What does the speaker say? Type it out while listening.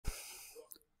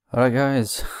Alright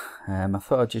guys, I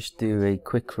thought I'd just do a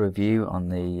quick review on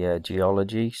the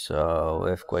geology, so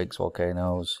earthquakes,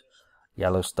 volcanoes,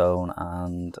 Yellowstone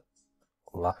and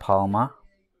La Palma.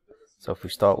 So if we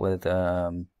start with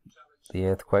the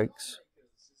earthquakes.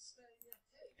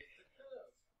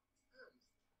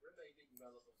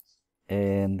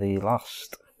 In the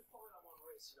last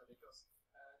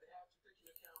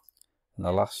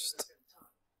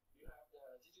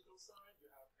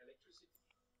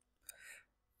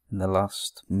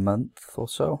month or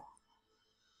so,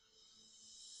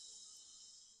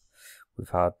 we've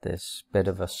had this bit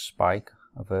of a spike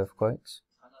of earthquakes.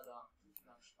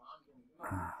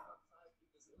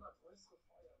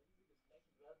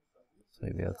 So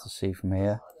you'll be able to see from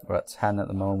here, we're at 10 at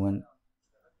the moment.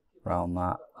 Around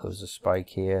that, there was a spike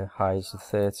here, highs of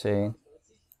 13.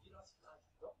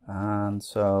 And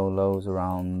so lows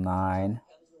around 9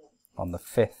 on the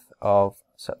 5th of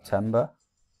September.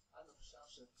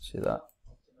 See that?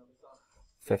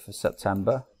 5th of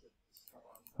September.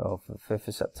 So for the 5th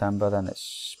of September, then it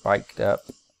spiked up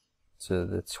to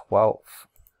the 12th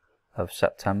of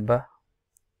September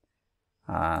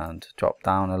and dropped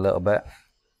down a little bit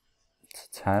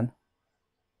to 10.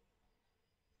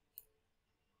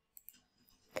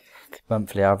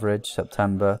 Monthly average,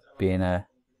 September being a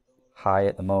high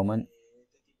at the moment.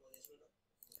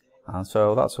 And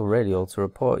so that's really all to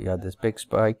report. You had this big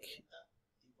spike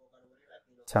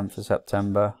 10th of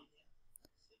September,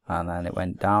 and then it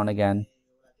went down again.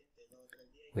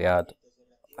 We had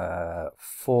 4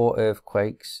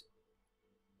 earthquakes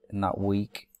in that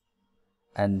week,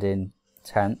 ending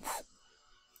 10th,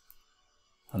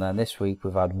 and then this week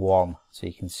we've had 1. So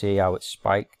you can see how it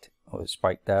spiked. Oh, it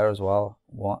spiked there as well,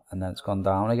 and then it's gone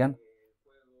down again.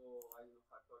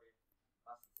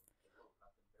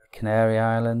 Canary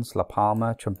Islands, La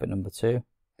Palma, trumpet number 2,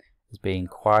 is being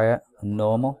quiet and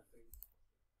normal.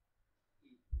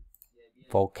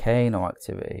 Volcano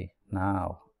activity.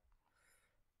 Now,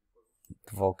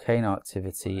 the volcano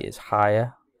activity is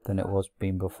higher than it was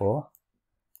been before.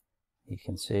 You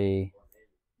can see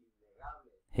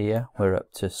here we're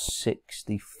up to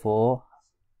 64.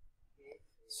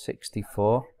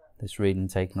 This reading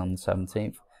taken on the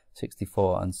 17th,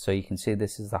 64, and so you can see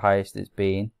this is the highest it's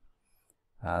been.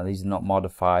 These are not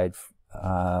modified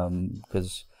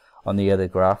because on the other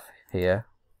graph here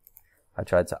I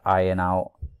tried to iron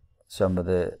out some of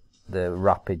the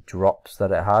rapid drops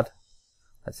that it had.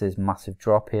 That's this massive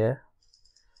drop here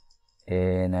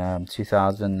in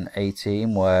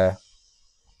 2018 where,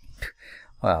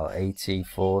 well,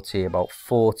 40 about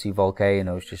 40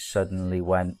 volcanoes just suddenly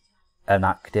went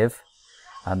inactive.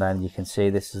 And then you can see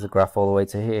this is the graph all the way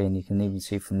to here, and you can even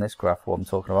see from this graph what I'm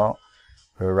talking about.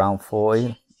 We're around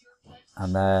 40,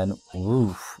 and then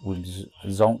woof, we've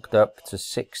zonked up to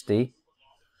 60,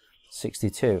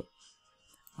 62.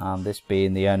 And this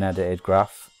being the unedited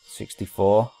graph,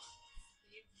 64.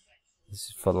 This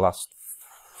is for the last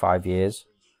 5 years.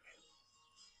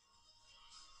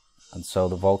 And so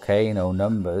the volcano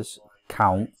numbers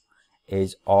count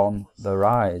is on the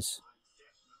rise.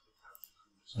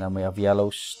 And then we have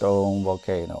Yellowstone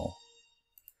volcano.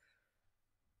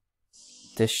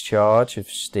 Discharge of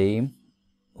steam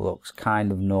looks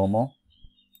kind of normal.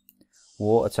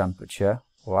 Water temperature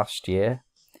last year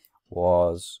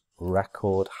was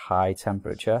record high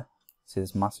temperature. See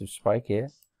this massive spike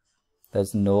here?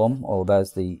 There's the norm, or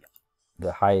there's the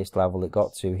highest level it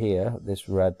got to here, this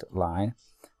red line.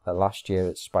 Last year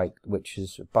it spiked, which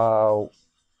is about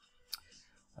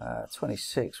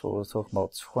 26, what we're talking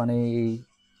about,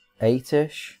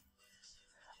 28-ish.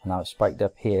 And now it spiked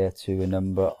up here to a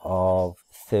number of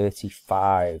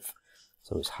 35.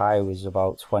 So its high was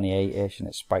about 28-ish, and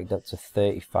it spiked up to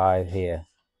 35 here.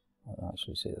 I don't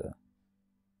actually see that.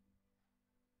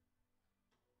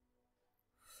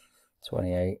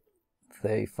 28,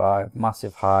 35,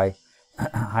 massive high.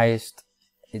 Highest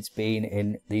it's been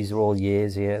in, these are all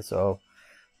years here, so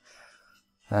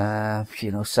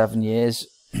you know, 7 years.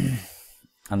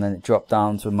 And then it dropped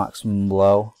down to a maximum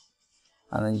low.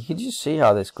 And then you can just see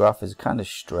how this graph is kind of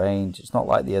strange. It's not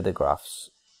like the other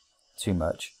graphs too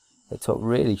much. It took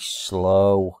really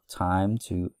slow time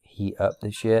to heat up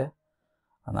this year.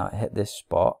 And now it hit this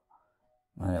spot.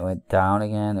 And it went down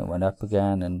again, it went up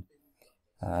again. And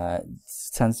it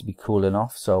tends to be cooling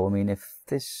off. So, I mean, if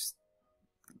this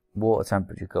water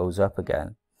temperature goes up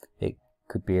again, it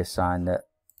could be a sign that,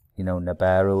 you know,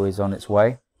 NIBIRU is on its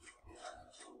way.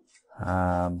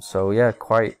 So, yeah,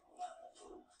 quite...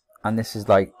 And this has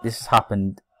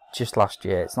happened just last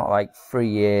year. It's not like 3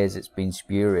 years it's been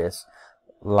spurious.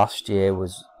 Last year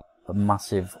was a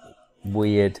massive,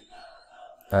 weird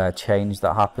change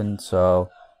that happened.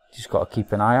 So just got to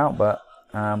keep an eye out. But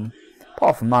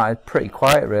apart from that, it's pretty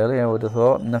quiet really. I would have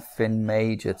thought nothing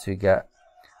major to get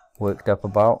worked up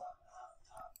about.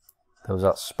 There was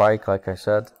that spike, like I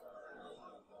said.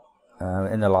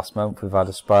 In the last month we've had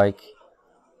a spike,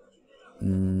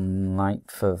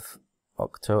 9th of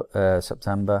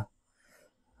September,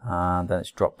 and then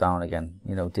it's dropped down again.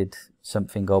 You know, did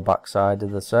something go backside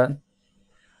of the sun?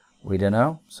 We don't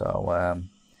know. So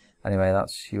anyway,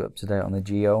 that's you up to date on the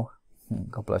geo.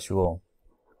 God bless you all.